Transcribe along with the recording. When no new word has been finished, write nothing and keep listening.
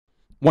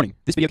Warning,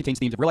 this video contains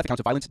themes of real-life accounts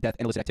of violence, death,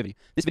 and illicit activity.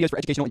 This video is for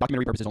educational and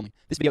documentary purposes only.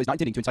 This video is not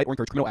intending to incite or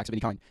encourage criminal acts of any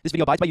kind. This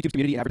video abides by YouTube's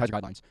community and advertiser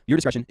guidelines. Viewer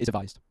discretion is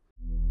advised.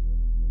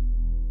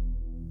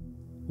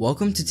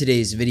 Welcome to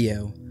today's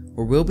video,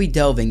 where we'll be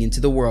delving into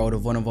the world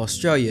of one of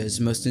Australia's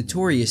most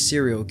notorious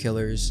serial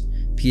killers,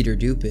 Peter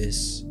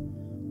Dupas.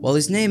 While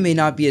his name may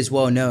not be as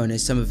well known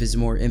as some of his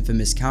more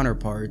infamous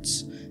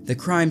counterparts, the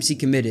crimes he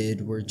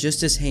committed were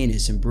just as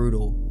heinous and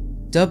brutal.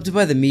 Dubbed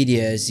by the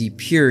media as the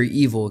pure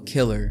evil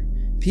killer,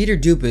 Peter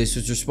Dupas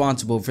was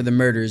responsible for the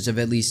murders of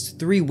at least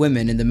 3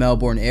 women in the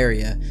Melbourne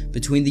area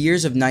between the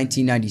years of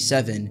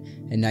 1997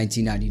 and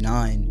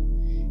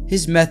 1999.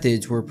 His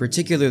methods were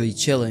particularly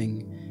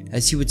chilling,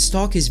 as he would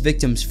stalk his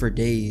victims for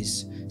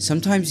days,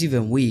 sometimes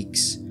even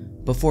weeks,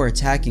 before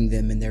attacking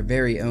them in their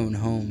very own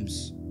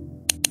homes.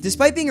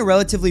 Despite being a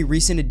relatively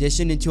recent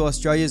addition into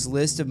Australia's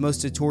list of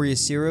most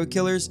notorious serial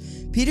killers,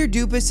 Peter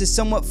Dupas has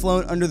somewhat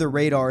flown under the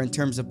radar in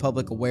terms of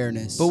public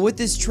awareness. But with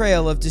this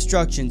trail of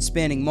destruction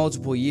spanning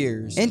multiple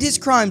years, and his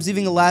crimes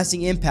leaving a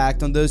lasting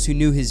impact on those who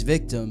knew his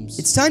victims,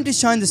 it's time to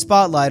shine the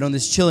spotlight on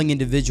this chilling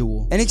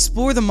individual, and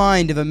explore the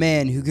mind of a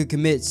man who could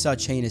commit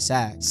such heinous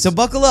acts. So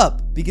buckle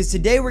up, because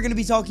today we're going to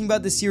be talking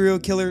about the serial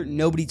killer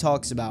nobody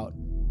talks about,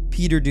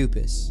 Peter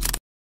Dupas.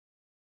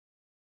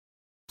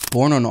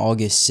 Born on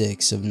August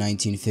 6 of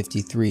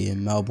 1953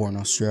 in Melbourne,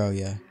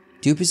 Australia,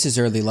 Dupas'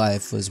 early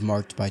life was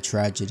marked by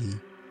tragedy,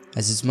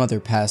 as his mother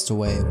passed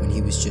away when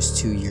he was just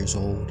 2 years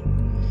old.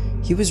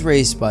 He was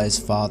raised by his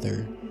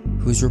father,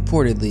 who was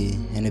reportedly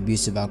an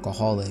abusive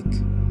alcoholic,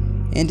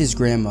 and his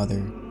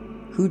grandmother,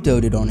 who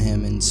doted on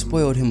him and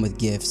spoiled him with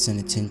gifts and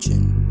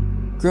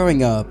attention.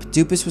 Growing up,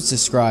 Dupas was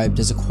described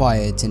as a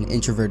quiet and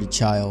introverted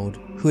child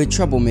who had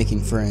trouble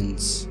making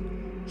friends.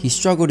 He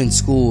struggled in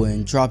school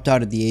and dropped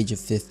out at the age of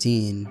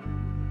 15.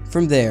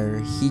 From there,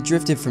 he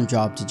drifted from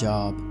job to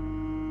job,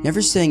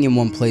 never staying in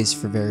one place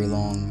for very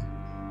long.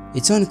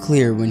 It's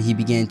unclear when he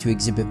began to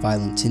exhibit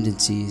violent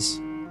tendencies,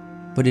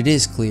 but it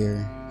is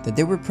clear that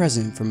they were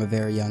present from a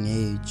very young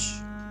age.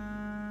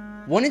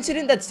 One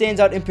incident that stands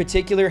out in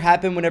particular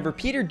happened whenever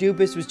Peter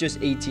Dupas was just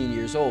 18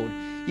 years old.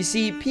 You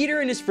see,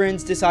 Peter and his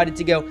friends decided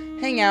to go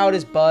hang out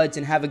as buds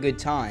and have a good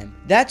time.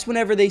 That's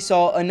whenever they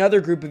saw another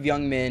group of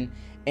young men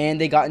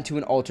and they got into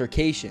an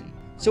altercation.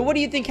 So what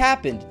do you think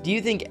happened? Do you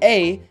think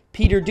A,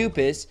 Peter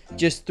Dupas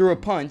just threw a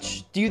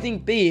punch? Do you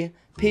think B,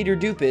 Peter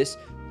Dupas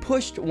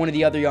pushed one of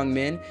the other young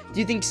men?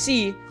 Do you think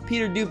C,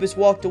 Peter Dupas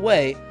walked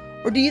away?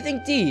 Or do you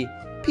think D,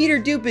 Peter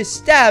Dupas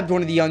stabbed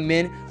one of the young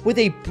men with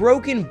a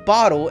broken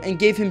bottle and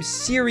gave him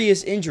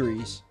serious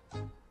injuries?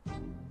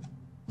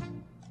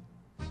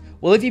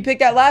 Well, if you picked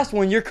that last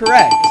one, you're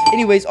correct.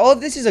 Anyways, all of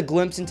this is a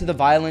glimpse into the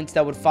violence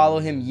that would follow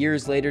him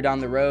years later down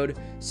the road.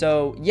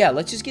 So yeah,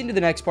 let's just get into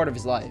the next part of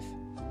his life.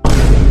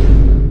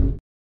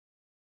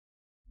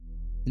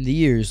 In the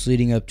years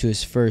leading up to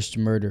his first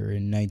murder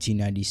in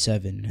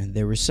 1997,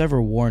 there were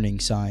several warning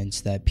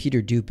signs that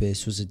Peter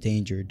Dupas was a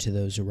danger to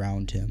those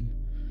around him.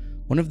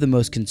 One of the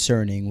most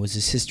concerning was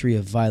his history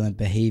of violent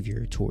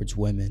behavior towards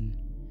women.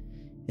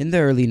 In the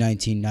early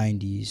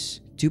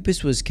 1990s,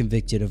 Dupas was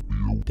convicted of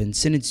rape and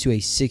sentenced to a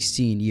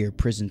 16-year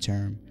prison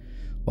term.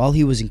 While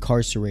he was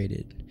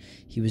incarcerated,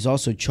 he was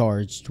also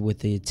charged with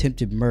the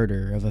attempted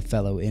murder of a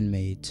fellow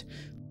inmate,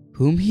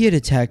 whom he had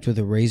attacked with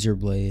a razor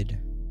blade.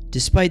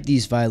 Despite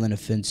these violent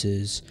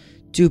offenses,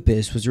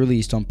 Dupas was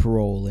released on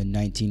parole in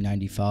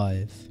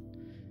 1995.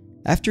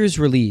 After his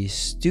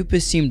release,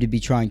 Dupas seemed to be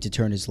trying to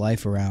turn his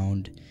life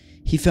around.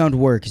 He found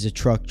work as a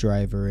truck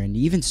driver and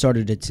even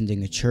started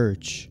attending a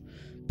church.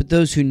 But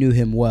those who knew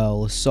him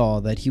well saw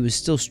that he was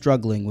still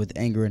struggling with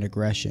anger and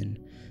aggression,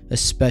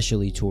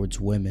 especially towards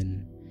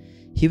women.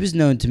 He was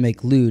known to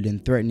make lewd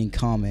and threatening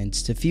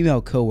comments to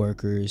female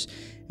coworkers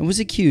and was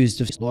accused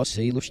of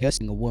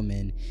molesting a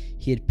woman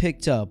he had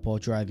picked up while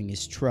driving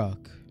his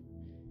truck.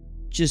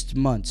 Just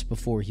months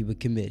before he would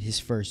commit his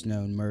first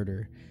known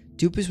murder,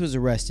 Dupas was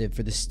arrested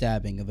for the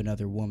stabbing of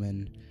another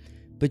woman,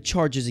 but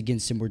charges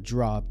against him were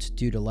dropped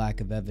due to lack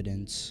of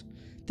evidence.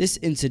 This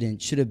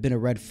incident should have been a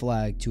red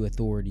flag to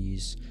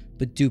authorities,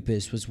 but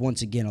Dupas was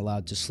once again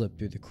allowed to slip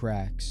through the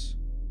cracks.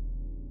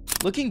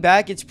 Looking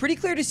back, it's pretty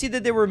clear to see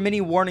that there were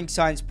many warning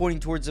signs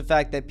pointing towards the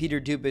fact that Peter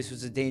Dupas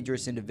was a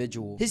dangerous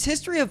individual. His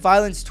history of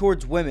violence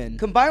towards women,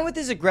 combined with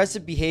his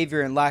aggressive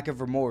behavior and lack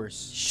of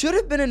remorse, should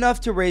have been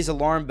enough to raise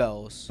alarm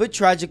bells. But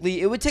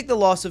tragically, it would take the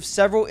loss of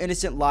several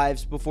innocent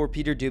lives before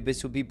Peter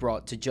Dupas would be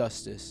brought to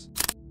justice.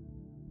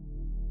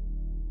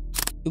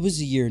 It was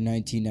the year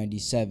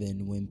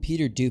 1997 when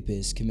Peter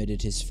Dupas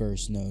committed his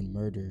first known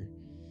murder.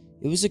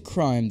 It was a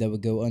crime that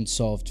would go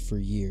unsolved for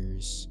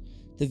years.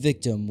 The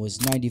victim was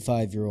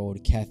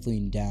 95-year-old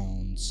Kathleen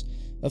Downs,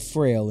 a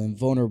frail and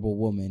vulnerable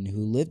woman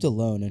who lived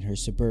alone in her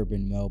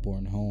suburban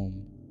Melbourne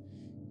home.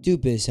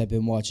 Dupas had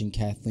been watching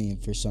Kathleen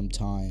for some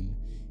time,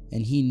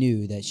 and he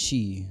knew that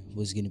she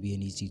was going to be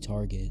an easy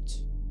target.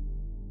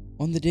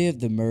 On the day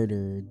of the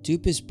murder,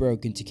 Dupas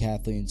broke into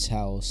Kathleen's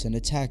house and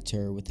attacked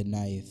her with a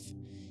knife.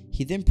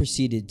 He then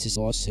proceeded to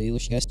slash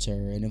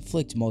her and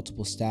inflict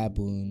multiple stab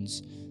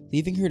wounds,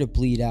 leaving her to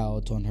bleed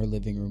out on her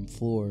living room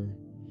floor.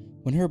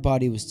 When her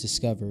body was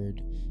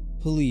discovered,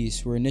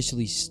 police were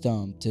initially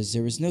stumped as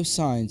there was no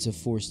signs of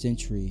forced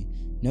entry,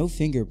 no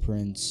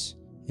fingerprints,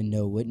 and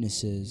no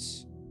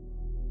witnesses.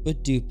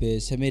 But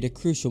Dupas had made a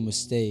crucial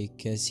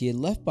mistake as he had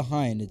left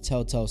behind a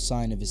telltale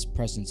sign of his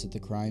presence at the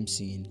crime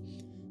scene,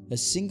 a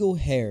single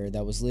hair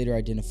that was later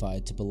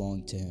identified to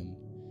belong to him.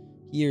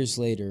 Years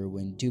later,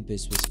 when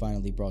Dupas was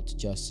finally brought to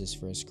justice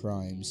for his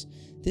crimes,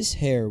 this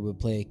hair would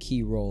play a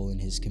key role in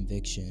his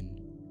conviction.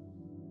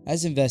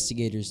 As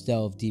investigators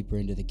delved deeper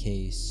into the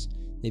case,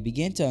 they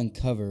began to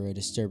uncover a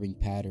disturbing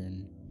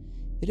pattern.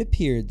 It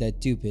appeared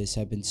that Dupas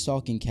had been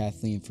stalking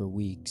Kathleen for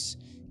weeks,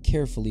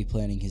 carefully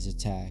planning his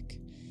attack,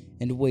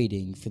 and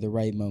waiting for the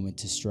right moment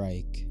to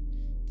strike.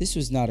 This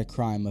was not a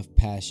crime of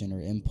passion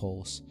or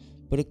impulse,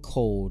 but a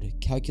cold,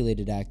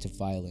 calculated act of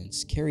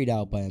violence carried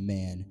out by a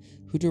man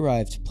who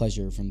derived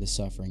pleasure from the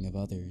suffering of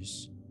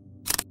others.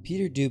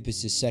 Peter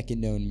Dupas'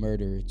 second known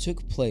murder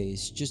took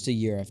place just a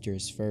year after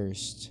his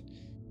first,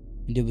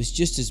 and it was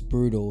just as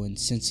brutal and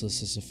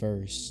senseless as the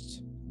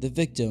first. The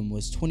victim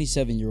was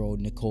 27-year-old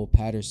Nicole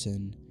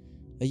Patterson,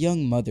 a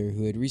young mother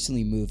who had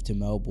recently moved to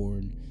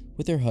Melbourne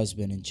with her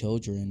husband and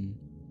children.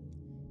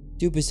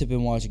 Dupas had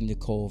been watching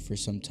Nicole for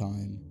some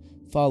time,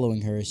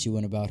 following her as she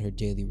went about her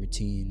daily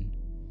routine.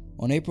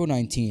 On April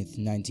 19,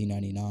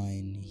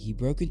 1999, he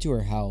broke into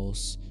her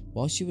house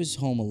while she was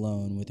home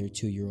alone with her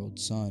 2-year-old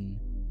son.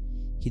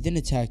 He then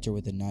attacked her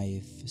with a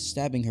knife,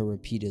 stabbing her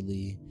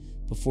repeatedly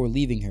before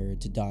leaving her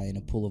to die in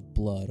a pool of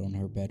blood on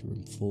her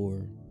bedroom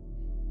floor.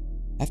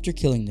 After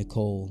killing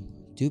Nicole,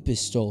 Dupas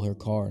stole her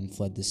car and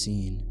fled the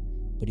scene,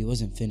 but he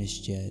wasn't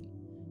finished yet.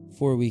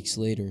 4 weeks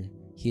later,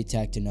 he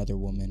attacked another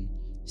woman,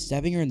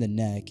 stabbing her in the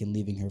neck and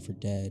leaving her for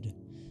dead.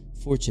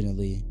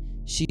 Fortunately,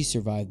 she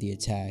survived the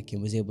attack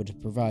and was able to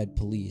provide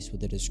police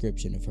with a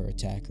description of her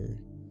attacker.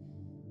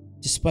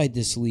 Despite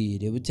this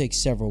lead, it would take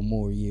several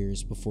more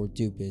years before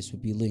Dupas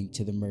would be linked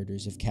to the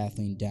murders of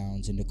Kathleen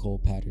Downs and Nicole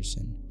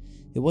Patterson.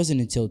 It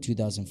wasn't until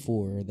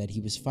 2004 that he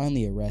was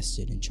finally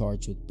arrested and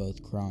charged with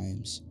both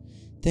crimes,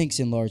 thanks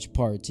in large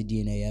part to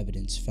DNA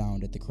evidence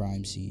found at the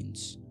crime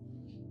scenes.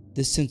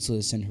 The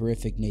senseless and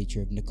horrific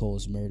nature of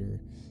Nicole's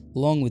murder,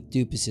 along with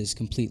Dupas'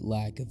 complete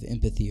lack of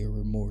empathy or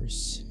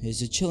remorse,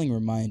 is a chilling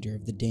reminder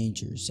of the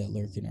dangers that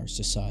lurk in our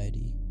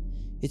society.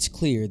 It's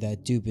clear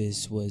that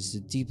Dupas was a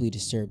deeply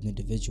disturbed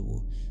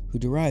individual who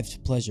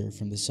derived pleasure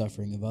from the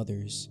suffering of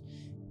others.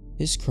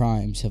 His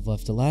crimes have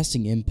left a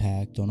lasting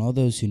impact on all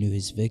those who knew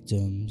his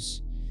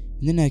victims.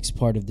 In the next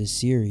part of this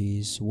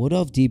series, we'll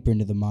delve deeper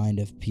into the mind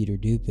of Peter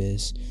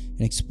Dupas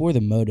and explore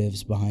the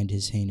motives behind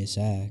his heinous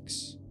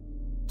acts.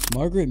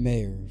 Margaret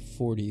Mayer,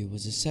 40,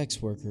 was a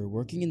sex worker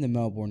working in the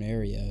Melbourne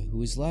area who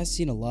was last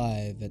seen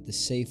alive at the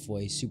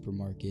Safeway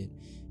supermarket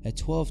at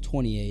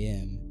 12:20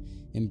 a.m.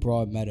 in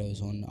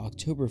Broadmeadows on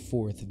October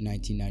 4th of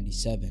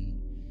 1997.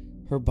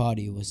 Her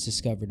body was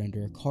discovered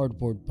under a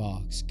cardboard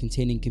box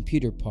containing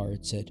computer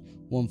parts at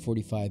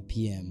 1:45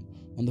 p.m.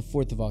 on the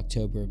 4th of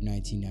October of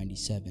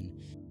 1997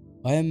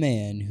 by a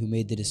man who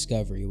made the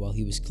discovery while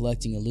he was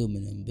collecting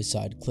aluminum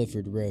beside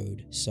Clifford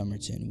Road,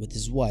 Somerton, with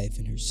his wife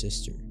and her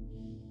sister.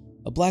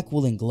 A black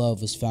woolen glove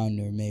was found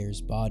near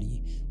Mayer's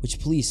body, which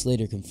police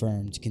later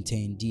confirmed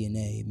contained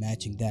DNA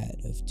matching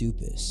that of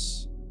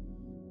Dupas.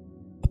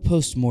 A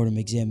post-mortem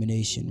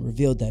examination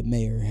revealed that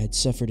Mayer had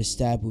suffered a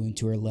stab wound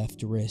to her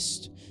left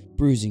wrist,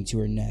 bruising to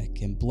her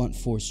neck, and blunt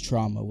force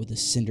trauma with a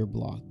cinder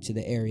block to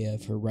the area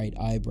of her right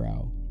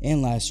eyebrow,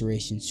 and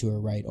lacerations to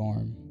her right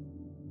arm.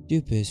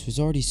 Dupas was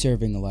already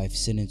serving a life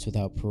sentence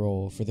without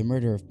parole for the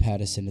murder of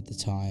Patterson at the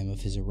time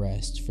of his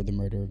arrest for the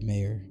murder of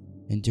Mayer,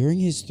 and during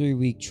his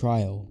 3-week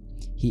trial,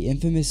 he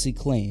infamously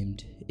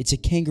claimed, "It's a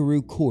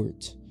kangaroo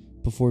court,"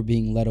 before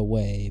being led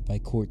away by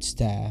court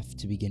staff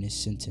to begin his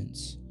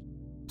sentence.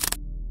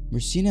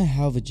 Marcina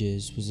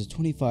Halvages was a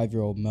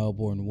 25-year-old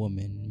Melbourne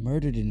woman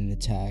murdered in an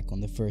attack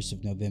on the 1st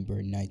of November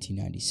in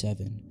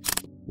 1997,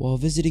 while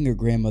visiting her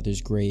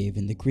grandmother's grave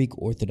in the Greek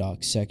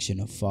Orthodox section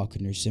of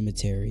Faulkner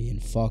Cemetery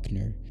in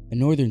Faulkner, a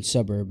northern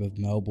suburb of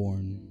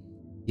Melbourne.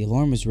 The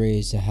alarm was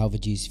raised to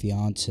Halvages'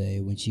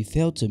 fiancé when she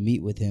failed to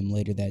meet with him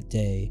later that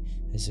day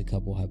as the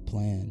couple had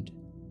planned.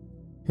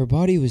 Her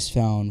body was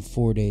found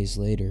 4 days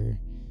later,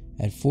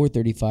 at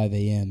 4:35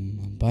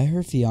 a.m., by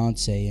her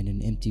fiancé in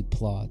an empty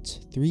plot,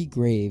 3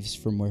 graves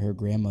from where her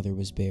grandmother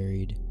was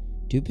buried.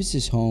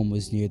 Dupas' home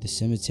was near the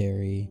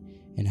cemetery,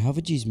 and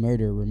Halvages'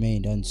 murder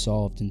remained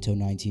unsolved until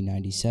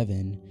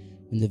 1997,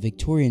 when the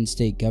Victorian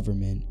state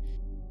government,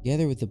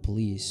 together with the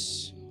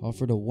police,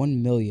 offered a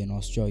 $1 million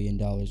Australian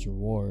dollars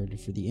reward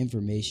for the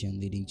information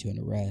leading to an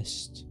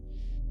arrest.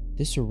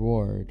 This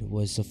reward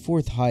was the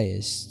 4th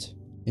highest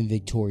in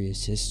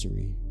Victoria's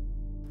history.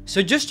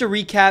 So just to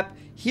recap,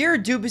 here are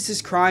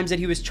Dupas' crimes that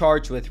he was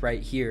charged with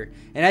right here.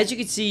 And as you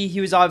can see, he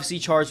was obviously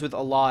charged with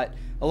a lot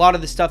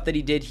of the stuff that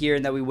he did here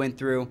and that we went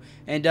through.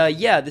 And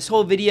yeah, this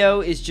whole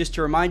video is just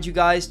to remind you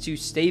guys to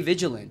stay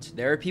vigilant.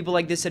 There are people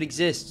like this that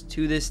exist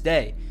to this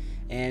day,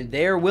 and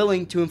they are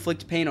willing to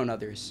inflict pain on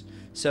others.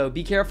 So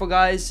be careful,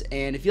 guys,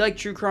 and if you like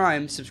true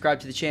crime, subscribe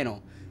to the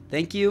channel.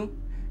 Thank you,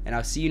 and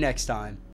I'll see you next time.